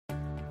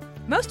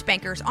Most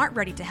bankers aren't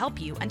ready to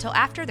help you until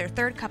after their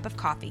third cup of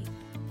coffee.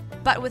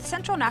 But with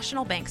Central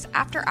National Bank's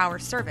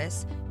after-hours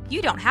service,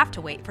 you don't have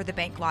to wait for the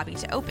bank lobby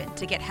to open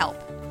to get help.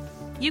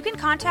 You can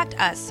contact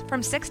us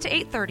from 6 to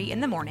 8:30 in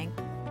the morning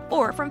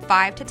or from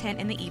 5 to 10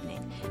 in the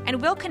evening,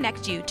 and we'll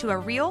connect you to a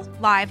real,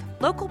 live,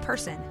 local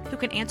person who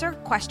can answer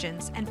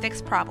questions and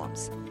fix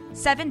problems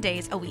 7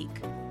 days a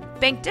week.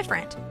 Bank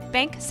different.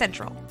 Bank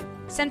Central.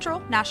 Central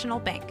National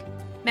Bank.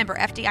 Member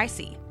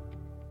FDIC.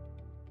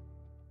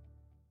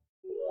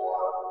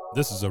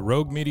 This is a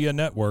Rogue Media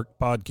Network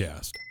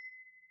podcast.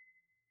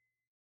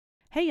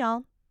 Hey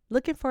y'all,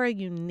 looking for a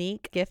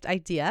unique gift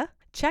idea?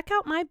 Check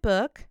out my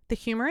book, The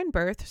Humor in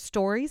Birth,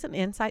 Stories and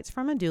Insights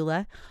from a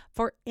Doula,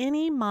 for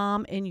any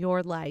mom in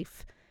your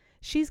life.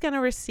 She's going to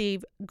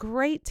receive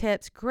great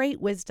tips, great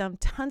wisdom,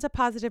 tons of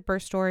positive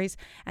birth stories,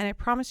 and I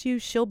promise you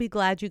she'll be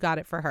glad you got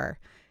it for her.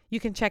 You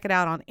can check it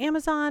out on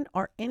Amazon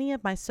or any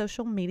of my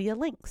social media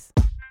links.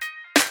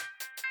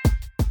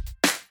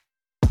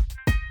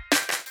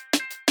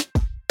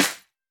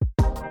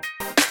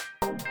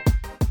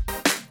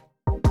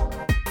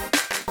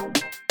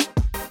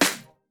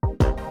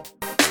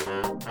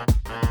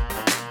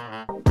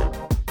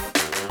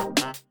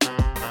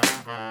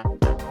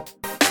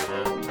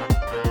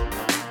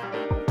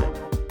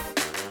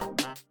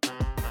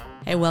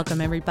 Hey,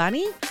 welcome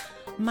everybody.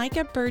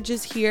 Micah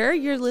Burgess here.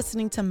 You're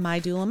listening to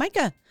My Doula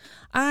Micah.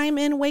 I'm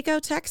in Waco,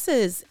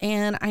 Texas,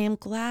 and I am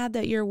glad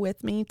that you're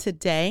with me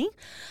today.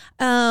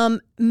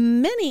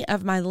 Many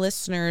of my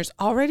listeners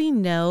already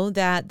know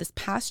that this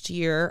past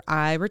year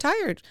I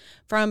retired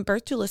from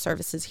birth doula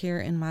services here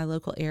in my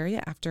local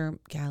area after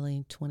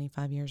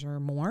 25 years or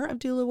more of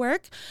doula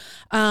work.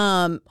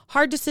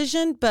 Hard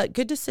decision, but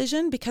good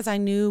decision because I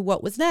knew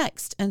what was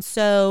next. And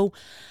so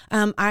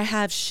I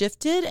have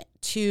shifted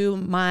to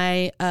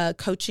my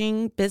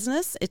coaching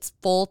business. It's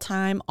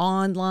full-time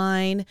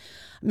online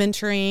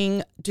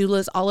mentoring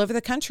doulas all over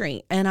the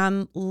country, and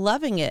I'm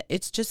loving it.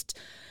 It's just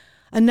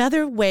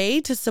another way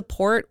to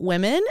support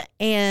women,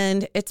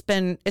 and it's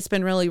been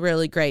really,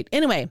 really great.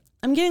 Anyway,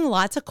 I'm getting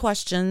lots of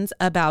questions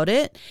about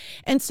it,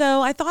 and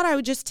so I thought I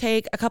would just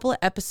take a couple of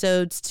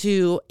episodes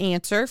to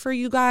answer for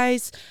you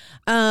guys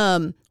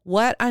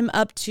what I'm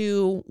up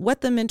to,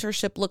 what the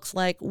mentorship looks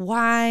like,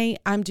 why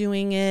I'm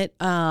doing it.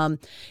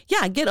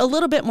 Get a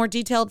little bit more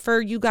detailed for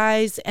you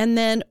guys, and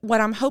then what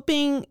I'm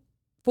hoping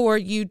for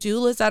you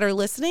doulas that are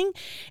listening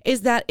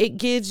is that it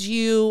gives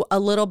you a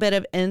little bit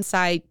of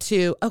insight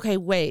to, okay,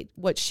 wait,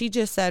 what she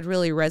just said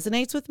really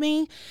resonates with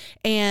me.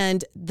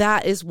 And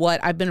that is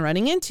what I've been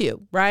running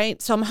into, right?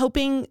 So I'm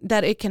hoping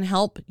that it can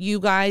help you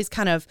guys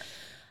kind of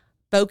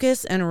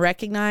focus and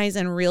recognize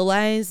and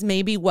realize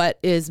maybe what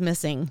is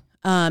missing,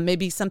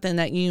 maybe something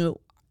that you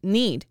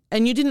need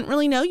and you didn't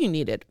really know you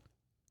needed.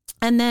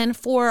 And then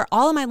for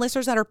all of my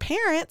listeners that are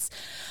parents,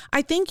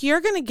 I think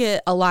you're going to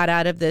get a lot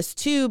out of this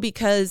too,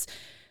 because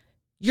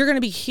you're going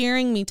to be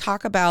hearing me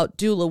talk about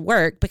doula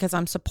work because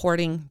I'm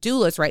supporting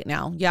doulas right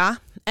now. Yeah.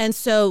 And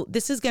so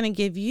this is going to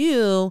give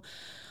you,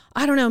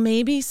 I don't know,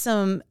 maybe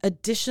some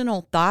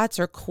additional thoughts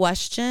or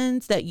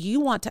questions that you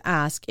want to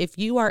ask if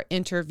you are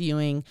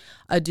interviewing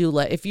a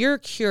doula. If you're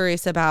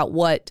curious about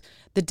what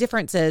the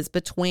difference is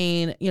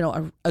between,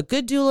 a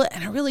good doula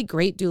and a really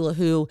great doula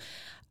who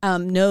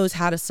knows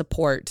how to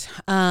support,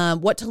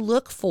 what to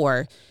look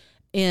for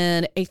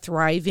in a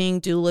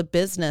thriving doula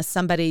business,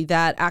 somebody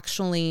that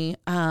actually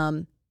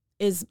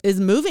is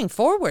moving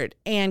forward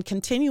and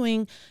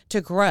continuing to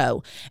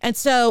grow. And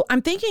so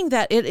I'm thinking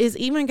that it is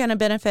even going to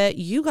benefit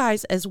you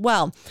guys as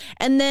well.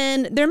 And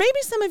then there may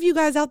be some of you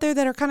guys out there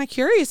that are kind of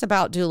curious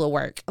about doula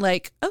work.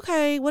 Like,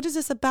 okay, what is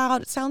this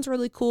about? It sounds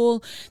really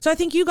cool. So I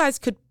think you guys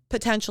could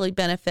potentially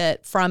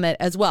benefit from it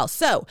as well.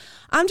 So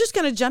I'm just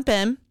going to jump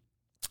in.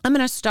 I'm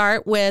going to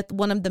start with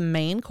one of the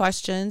main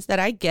questions that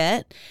I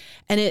get,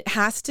 and it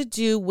has to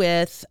do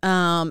with,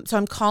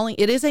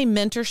 it is a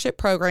mentorship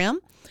program.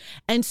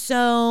 And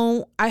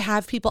so I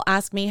have people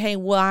ask me, hey,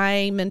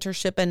 why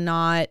mentorship and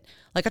not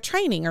like a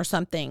training or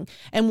something?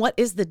 And what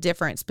is the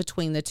difference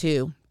between the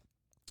two?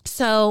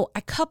 So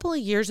a couple of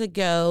years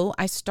ago,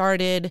 I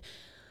started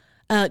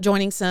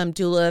joining some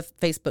doula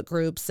Facebook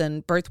groups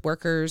and birth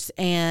workers,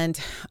 and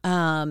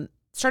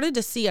started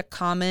to see a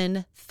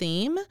common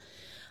theme.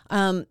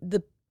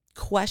 The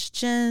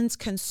questions,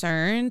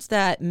 concerns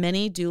that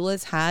many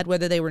doulas had,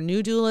 whether they were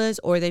new doulas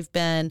or they've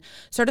been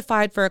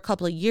certified for a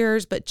couple of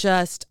years, but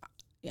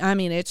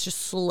it's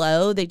just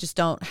slow. They just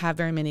don't have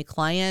very many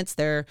clients.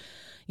 They're,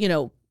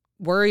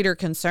 worried or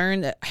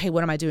concerned that, hey,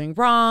 what am I doing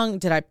wrong?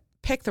 Did I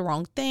pick the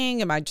wrong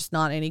thing? Am I just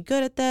not any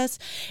good at this?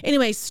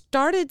 Anyway,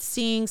 started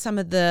seeing some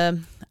of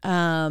the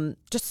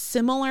just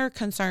similar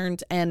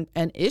concerns and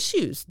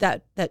issues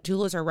that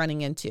doulas are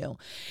running into.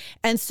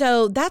 And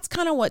so that's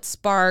kind of what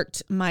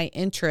sparked my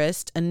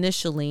interest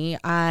initially.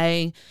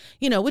 I,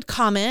 would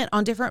comment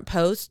on different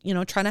posts,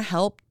 trying to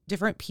help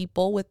different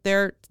people with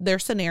their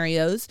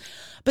scenarios.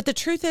 But the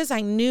truth is,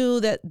 I knew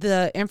that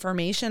the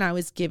information I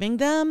was giving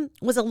them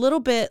was a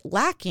little bit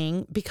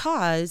lacking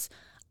because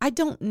I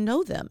don't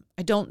know them.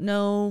 I don't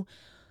know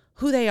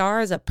who they are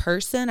as a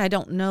person. I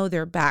don't know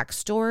their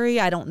backstory.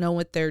 I don't know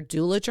what their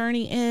doula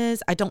journey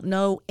is. I don't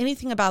know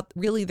anything about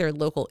really their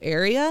local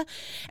area.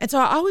 And so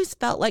I always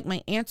felt like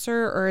my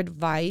answer or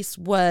advice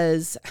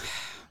was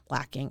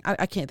lacking.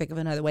 I can't think of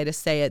another way to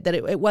say it, that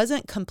it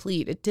wasn't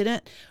complete. It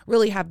didn't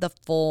really have the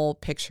full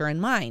picture in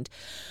mind.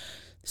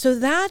 So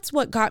that's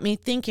what got me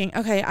thinking,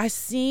 okay, I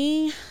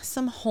see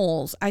some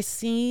holes. I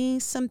see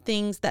some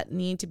things that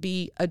need to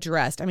be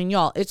addressed. I mean,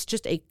 y'all, it's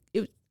just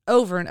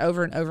over and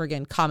over and over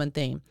again, common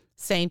theme.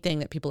 Same thing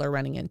that people are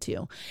running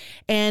into.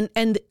 And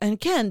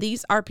again,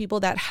 these are people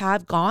that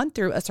have gone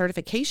through a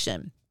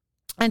certification.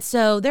 And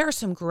so there are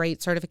some great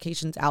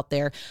certifications out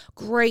there,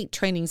 great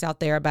trainings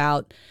out there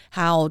about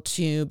how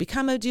to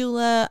become a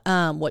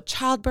doula, what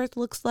childbirth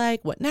looks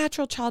like, what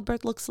natural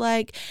childbirth looks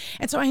like.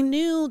 And so I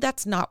knew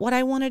that's not what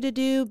I wanted to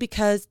do,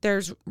 because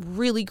there's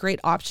really great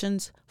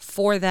options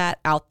for that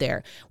out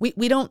there.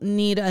 We don't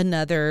need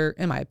another,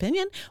 in my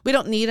opinion, we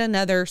don't need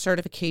another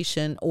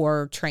certification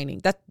or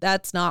training.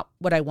 That's not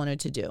what I wanted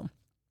to do.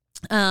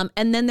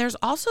 And then there's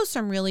also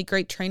some really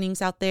great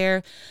trainings out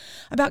there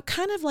about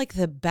kind of like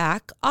the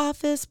back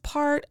office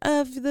part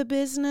of the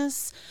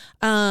business,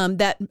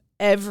 that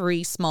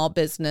every small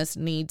business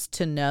needs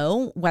to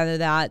know, whether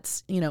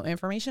that's,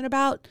 information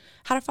about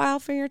how to file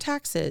for your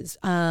taxes,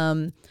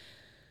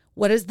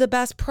 what is the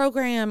best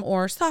program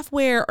or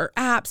software or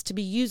apps to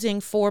be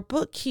using for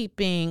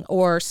bookkeeping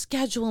or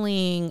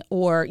scheduling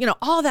or,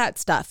 all that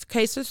stuff.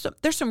 Okay. So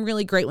there's some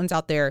really great ones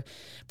out there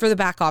for the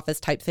back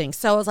office type things.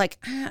 So I was like,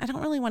 I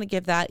don't really want to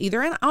give that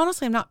either. And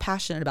honestly, I'm not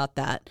passionate about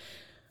that.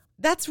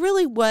 That's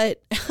really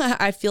what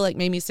I feel like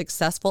made me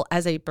successful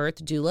as a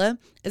birth doula,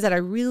 is that I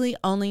really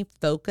only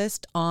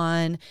focused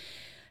on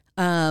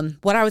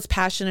what I was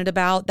passionate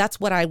about. That's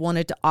what I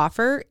wanted to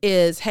offer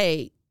is,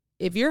 hey,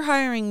 if you're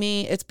hiring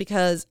me, it's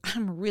because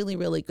I'm really,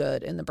 really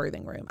good in the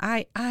birthing room.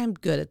 I'm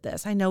good at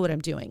this. I know what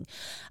I'm doing.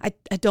 I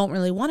don't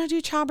really want to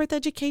do childbirth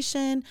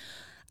education.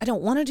 I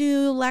don't want to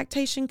do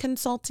lactation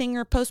consulting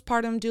or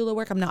postpartum doula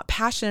work. I'm not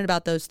passionate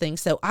about those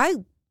things. So I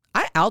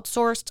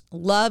outsourced,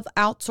 love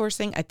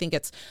outsourcing. I think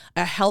it's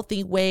a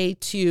healthy way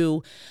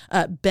to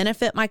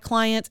benefit my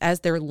clients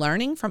as they're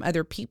learning from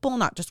other people,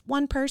 not just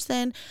one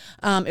person.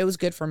 It was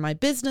good for my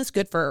business,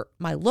 good for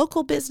my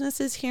local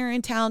businesses here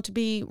in town to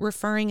be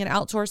referring and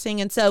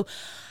outsourcing. And so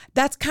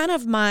that's kind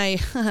of my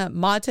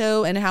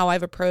motto and how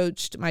I've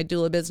approached my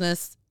doula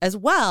business as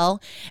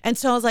well. And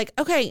so I was like,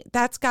 okay,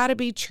 that's got to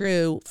be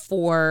true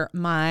for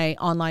my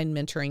online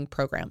mentoring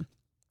program.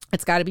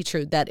 It's got to be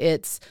true that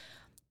it's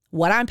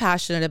what I'm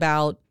passionate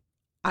about.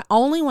 I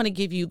only want to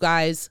give you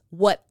guys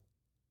what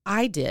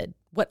I did,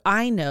 what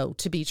I know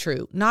to be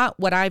true, not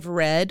what I've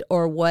read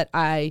or what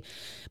I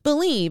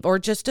believe or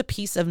just a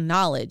piece of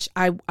knowledge.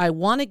 I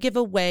want to give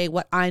away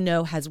what I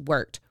know has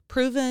worked,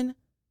 proven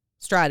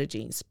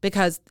strategies,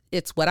 because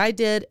it's what I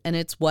did and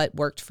it's what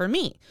worked for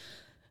me.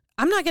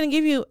 I'm not going to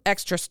give you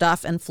extra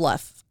stuff and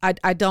fluff.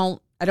 I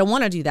don't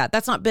want to do that.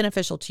 That's not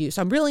beneficial to you.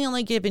 So I'm really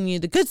only giving you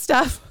the good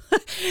stuff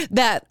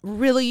that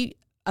really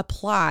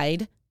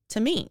applied to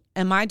me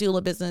and my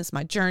doula business,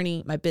 my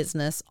journey, my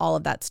business, all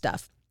of that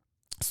stuff.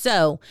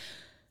 So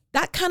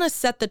that kind of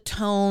set the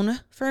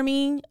tone for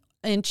me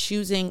in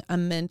choosing a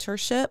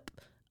mentorship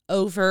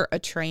over a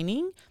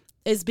training,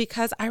 is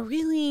because I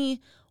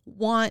really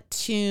want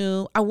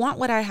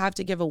what I have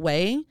to give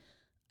away.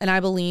 And I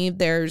believe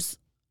there's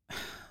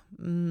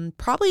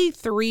probably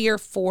 3 or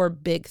 4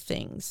 big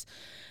things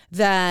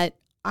that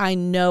I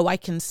know I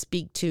can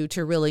speak to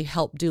really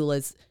help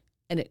doulas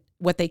and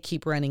what they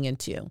keep running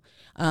into,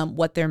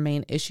 what their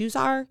main issues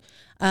are.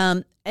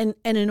 And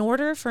in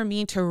order for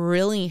me to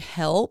really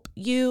help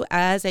you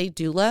as a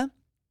doula,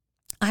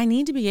 I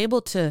need to be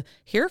able to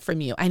hear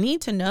from you. I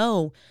need to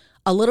know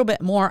a little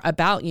bit more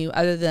about you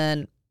other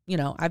than,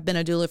 I've been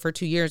a doula for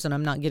 2 years and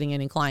I'm not getting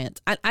any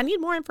clients. I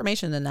need more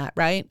information than that,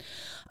 right?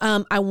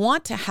 I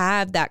want to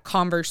have that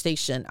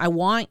conversation. I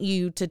want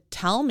you to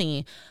tell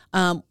me,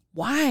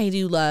 why do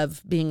you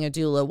love being a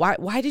doula?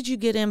 Why did you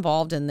get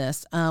involved in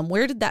this?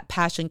 Where did that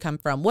passion come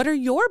from? What are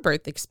your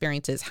birth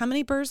experiences? How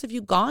many births have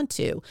you gone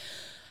to?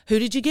 Who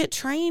did you get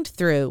trained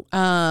through?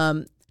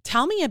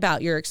 Tell me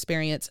about your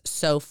experience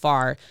so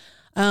far.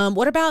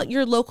 What about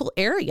your local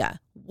area?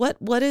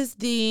 What is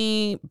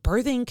the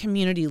birthing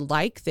community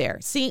like there?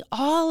 See,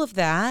 all of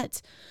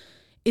that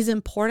is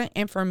important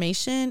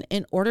information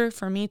in order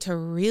for me to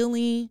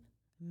really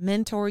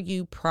mentor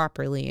you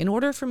properly, in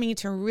order for me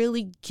to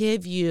really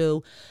give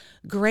you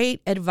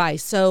great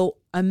advice. So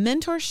a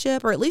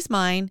mentorship, or at least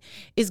mine,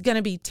 is going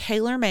to be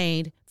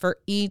tailor-made for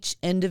each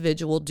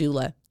individual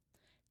doula.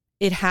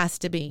 It has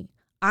to be.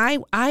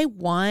 I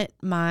want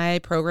my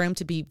program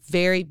to be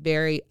very,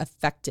 very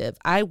effective.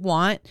 I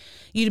want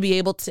you to be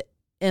able to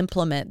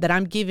implement, that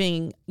I'm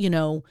giving,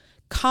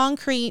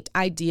 concrete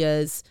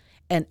ideas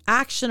and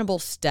actionable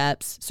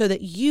steps so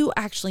that you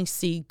actually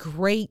see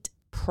great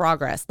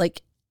progress.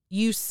 Like,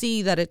 you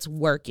see that it's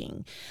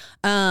working.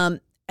 And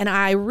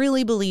I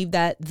really believe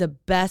that the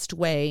best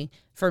way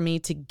for me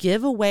to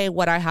give away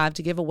what I have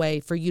to give away,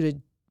 for you to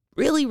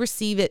really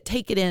receive it,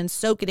 take it in,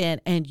 soak it in,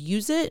 and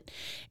use it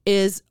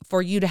is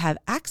for you to have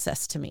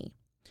access to me,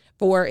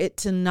 for it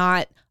to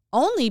not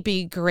only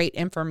be great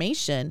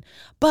information,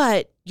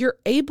 but you're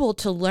able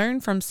to learn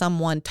from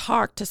someone,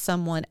 talk to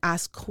someone,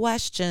 ask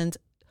questions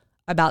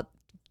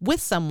with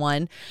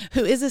someone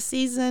who is a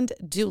seasoned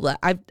doula.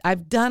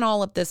 I've done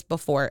all of this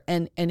before,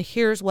 and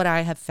here's what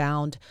I have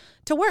found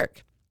to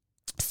work.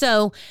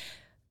 So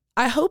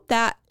I hope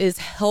that is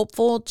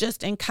helpful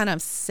just in kind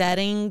of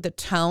setting the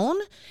tone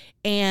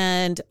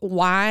and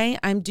why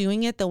I'm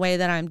doing it the way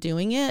that I'm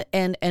doing it,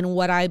 and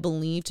what I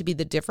believe to be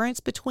the difference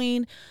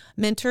between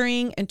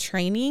mentoring and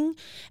training.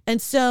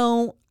 And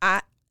so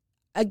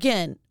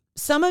again,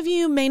 some of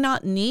you may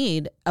not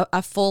need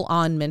a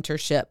full-on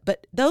mentorship,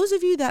 but those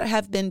of you that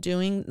have been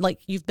doing, like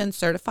you've been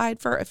certified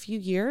for a few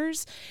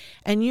years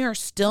and you're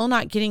still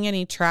not getting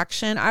any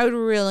traction, I would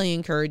really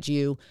encourage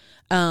you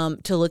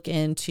to look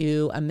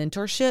into a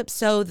mentorship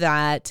so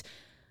that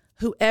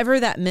whoever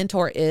that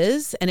mentor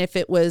is, and if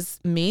it was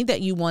me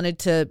that you wanted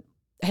to,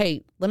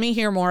 hey, let me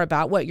hear more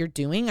about what you're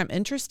doing, I'm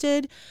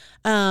interested,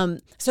 so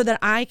that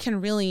I can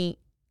really,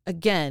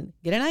 again,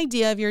 get an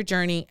idea of your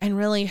journey and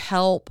really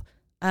help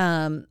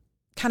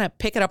kind of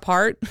pick it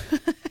apart.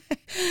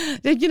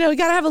 We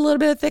got to have a little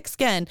bit of thick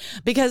skin,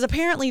 because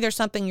apparently there's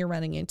something you're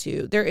running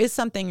into. There is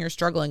something you're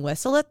struggling with.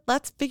 So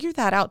let's figure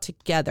that out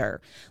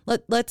together.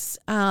 Let's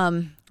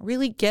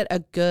really get a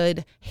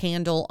good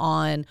handle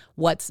on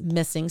what's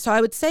missing. So I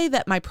would say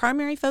that my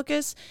primary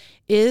focus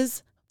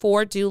is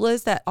for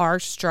doulas that are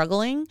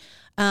struggling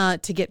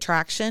to get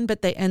traction,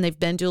 but they've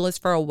been doulas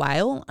for a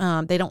while.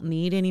 They don't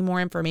need any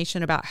more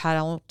information about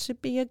how to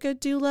be a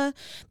good doula.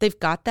 They've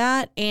got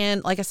that.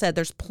 And like I said,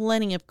 there's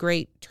plenty of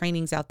great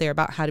trainings out there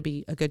about how to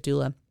be a good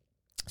doula.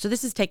 So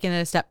this is taking it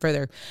a step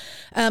further.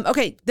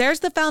 Okay, there's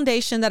the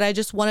foundation that I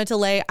just wanted to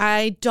lay.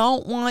 I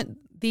don't want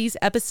these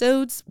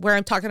episodes where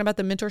I'm talking about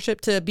the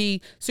mentorship to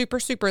be super,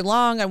 super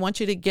long. I want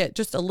you to get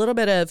just a little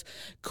bit of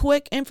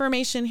quick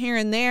information here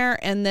and there,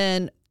 and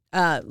then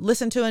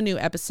listen to a new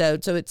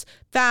episode. So it's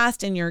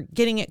fast and you're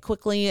getting it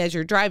quickly as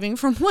you're driving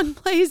from one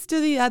place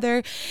to the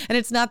other. And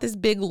it's not this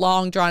big,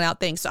 long, drawn out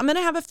thing. So I'm going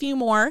to have a few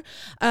more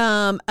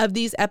of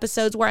these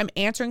episodes where I'm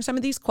answering some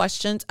of these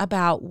questions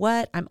about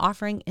what I'm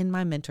offering in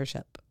my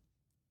mentorship.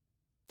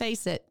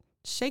 Face it,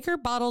 shaker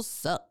bottles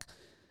suck.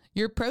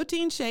 Your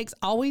protein shakes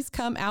always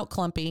come out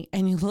clumpy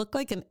and you look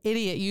like an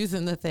idiot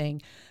using the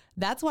thing.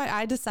 That's why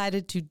I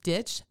decided to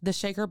ditch the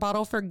shaker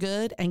bottle for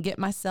good and get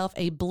myself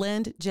a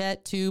Blend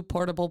Jet 2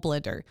 portable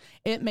blender.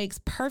 It makes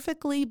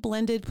perfectly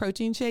blended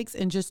protein shakes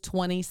in just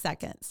 20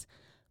 seconds.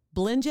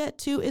 Blend Jet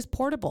 2 is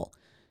portable,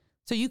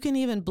 so you can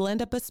even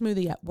blend up a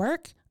smoothie at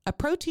work, a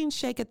protein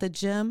shake at the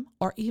gym,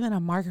 or even a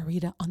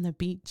margarita on the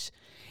beach.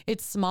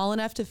 It's small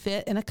enough to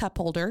fit in a cup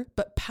holder,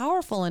 but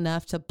powerful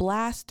enough to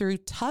blast through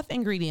tough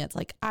ingredients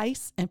like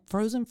ice and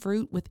frozen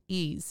fruit with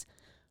ease.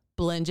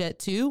 Blend Jet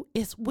 2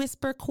 is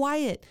whisper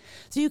quiet,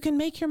 so you can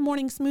make your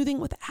morning smoothie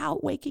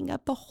without waking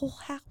up the whole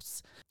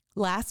house.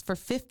 Lasts for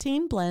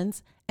 15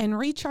 blends and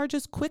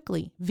recharges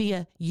quickly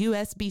via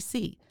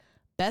USB-C.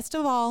 Best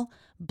of all,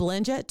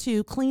 Blend Jet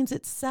 2 cleans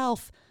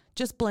itself.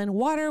 Just blend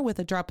water with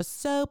a drop of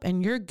soap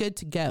and you're good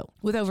to go.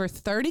 With over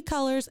 30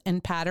 colors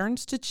and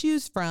patterns to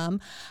choose from,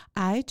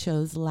 I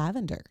chose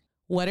lavender.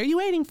 What are you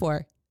waiting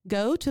for?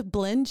 Go to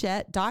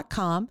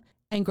blendjet.com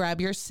and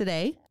grab yours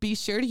today. Be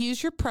sure to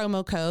use your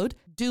promo code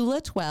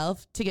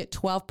DOULA12 to get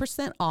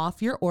 12%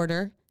 off your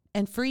order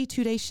and free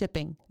 2-day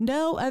shipping.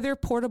 No other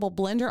portable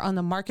blender on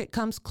the market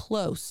comes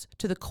close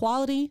to the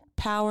quality,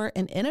 power,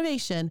 and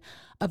innovation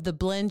of the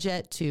Blend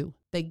Jet 2.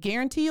 They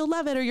guarantee you'll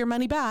love it or your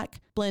money back.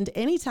 Blend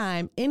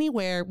anytime,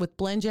 anywhere with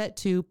Blend Jet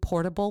 2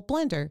 portable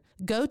blender.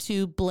 Go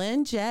to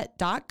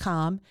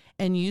blendjet.com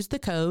and use the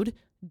code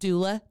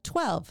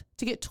DOULA12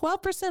 to get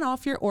 12%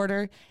 off your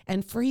order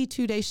and free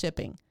 2-day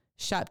shipping.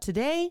 Shop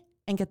today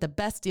and get the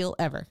best deal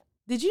ever.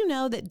 Did you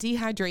know that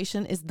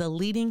dehydration is the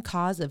leading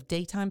cause of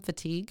daytime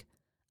fatigue?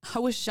 I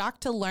was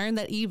shocked to learn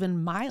that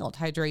even mild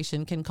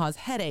hydration can cause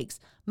headaches,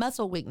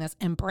 muscle weakness,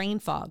 and brain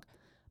fog.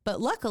 But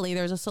luckily,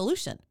 there's a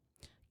solution.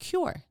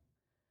 Cure.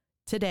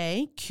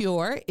 Today,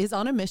 Cure is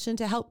on a mission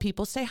to help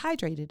people stay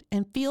hydrated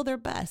and feel their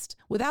best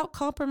without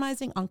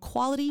compromising on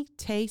quality,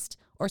 taste,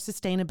 or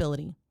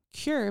sustainability.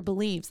 Cure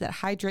believes that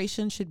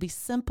hydration should be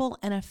simple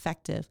and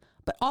effective,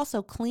 but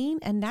also clean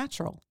and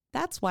natural.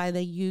 That's why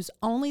they use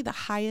only the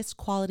highest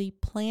quality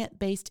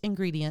plant-based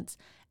ingredients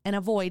and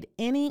avoid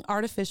any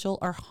artificial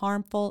or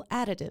harmful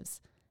additives.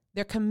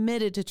 They're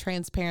committed to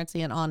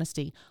transparency and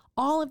honesty.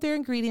 All of their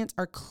ingredients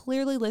are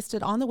clearly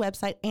listed on the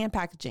website and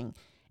packaging,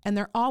 and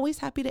they're always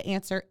happy to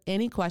answer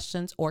any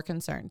questions or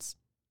concerns.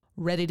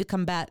 Ready to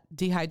combat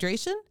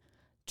dehydration?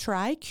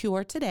 Try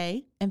Cure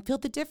today and feel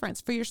the difference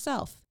for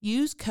yourself.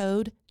 Use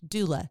code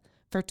DOULA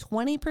for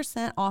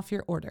 20% off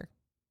your order.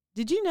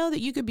 Did you know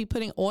that you could be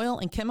putting oil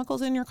and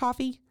chemicals in your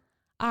coffee?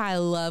 I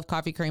love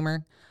coffee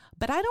creamer,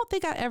 but I don't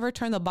think I ever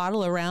turn the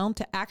bottle around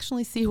to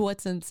actually see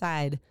what's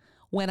inside.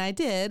 When I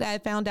did, I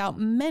found out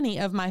many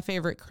of my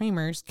favorite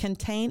creamers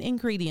contain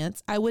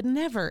ingredients I would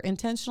never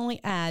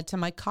intentionally add to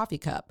my coffee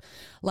cup,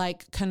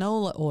 like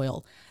canola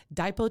oil,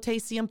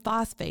 dipotassium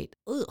phosphate,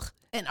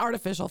 and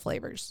artificial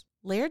flavors.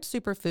 Laird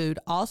Superfood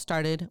all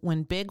started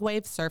when big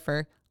wave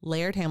surfer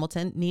Laird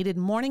Hamilton needed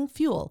morning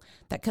fuel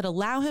that could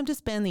allow him to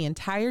spend the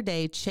entire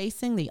day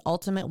chasing the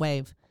ultimate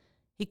wave.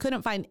 He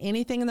couldn't find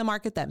anything in the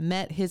market that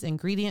met his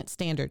ingredient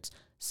standards,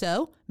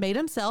 so made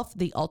himself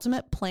the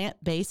ultimate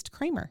plant-based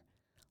creamer.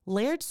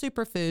 Laird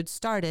Superfood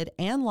started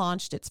and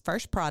launched its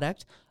first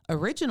product,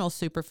 Original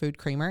Superfood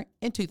Creamer,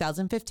 in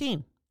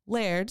 2015.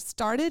 Laird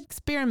started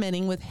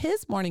experimenting with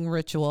his morning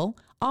ritual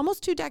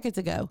almost 2 decades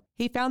ago.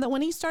 He found that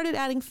when he started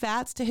adding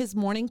fats to his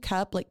morning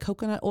cup like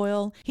coconut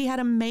oil, he had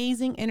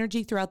amazing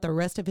energy throughout the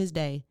rest of his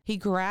day. He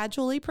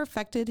gradually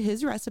perfected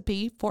his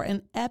recipe for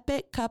an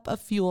epic cup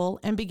of fuel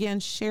and began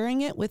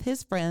sharing it with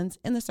his friends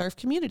in the surf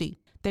community.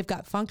 They've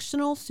got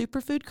functional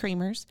superfood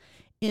creamers,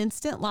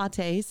 instant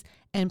lattes,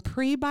 and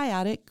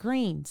prebiotic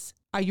greens.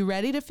 Are you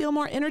ready to feel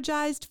more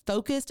energized,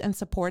 focused, and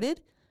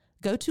supported?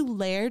 Go to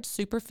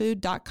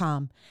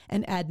lairdsuperfood.com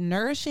and add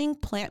nourishing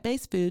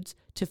plant-based foods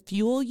to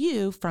fuel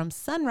you from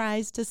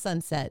sunrise to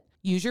sunset.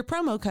 Use your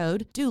promo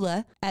code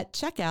DOULA at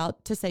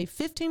checkout to save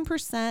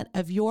 15%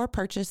 of your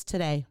purchase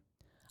today.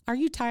 Are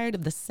you tired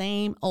of the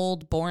same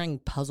old boring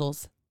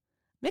puzzles?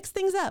 Mix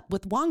things up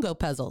with Wongo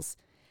puzzles.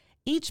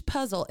 Each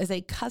puzzle is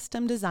a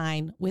custom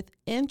design with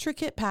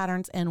intricate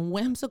patterns and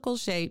whimsical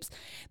shapes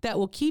that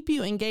will keep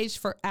you engaged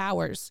for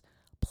hours.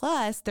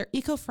 Plus, their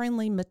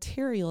eco-friendly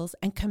materials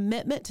and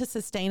commitment to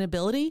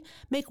sustainability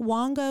make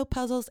Wongo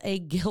puzzles a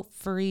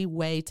guilt-free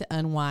way to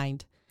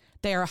unwind.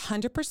 They are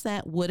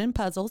 100% wooden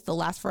puzzles that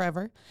last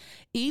forever.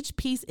 Each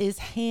piece is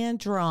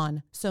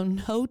hand-drawn, so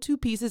no two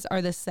pieces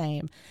are the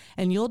same,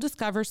 and you'll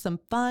discover some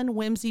fun,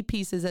 whimsy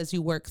pieces as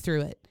you work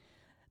through it.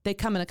 They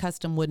come in a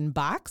custom wooden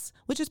box,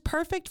 which is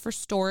perfect for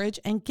storage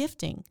and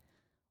gifting.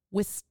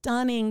 With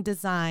stunning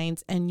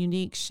designs and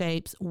unique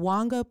shapes,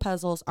 Wongo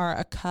puzzles are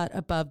a cut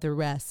above the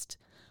rest.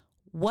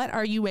 What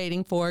are you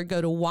waiting for?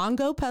 Go to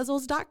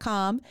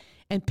wongopuzzles.com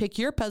and pick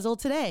your puzzle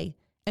today.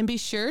 And be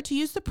sure to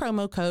use the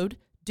promo code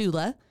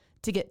DOULA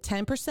to get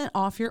 10%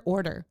 off your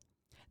order.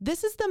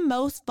 This is the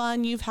most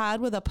fun you've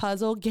had with a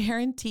puzzle,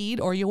 guaranteed,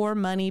 or your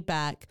money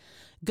back.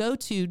 Go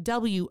to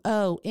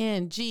WONGO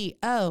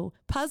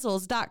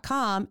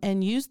puzzles.com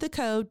and use the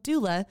code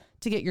DOULA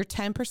to get your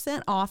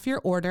 10% off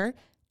your order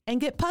and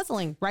get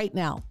puzzling right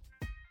now.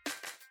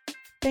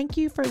 Thank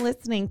you for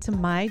listening to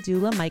My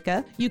Doula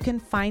Micah. You can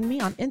find me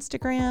on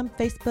Instagram,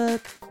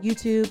 Facebook,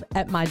 YouTube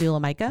at My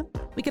Doula Micah.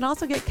 We can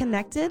also get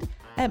connected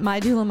at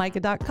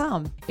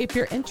mydoulamicah.com. If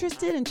you're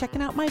interested in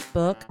checking out my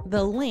book,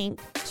 the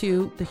link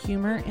to The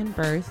Humor in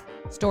Birth,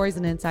 Stories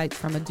and Insights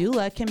from a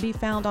Doula can be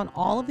found on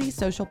all of these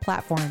social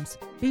platforms.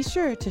 Be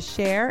sure to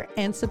share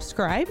and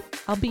subscribe.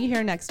 I'll be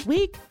here next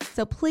week,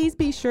 so please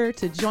be sure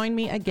to join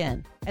me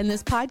again. And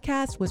this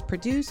podcast was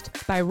produced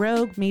by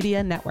Rogue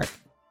Media Network.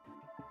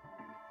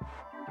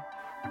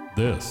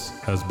 This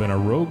has been a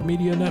Rogue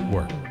Media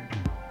Network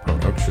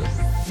production.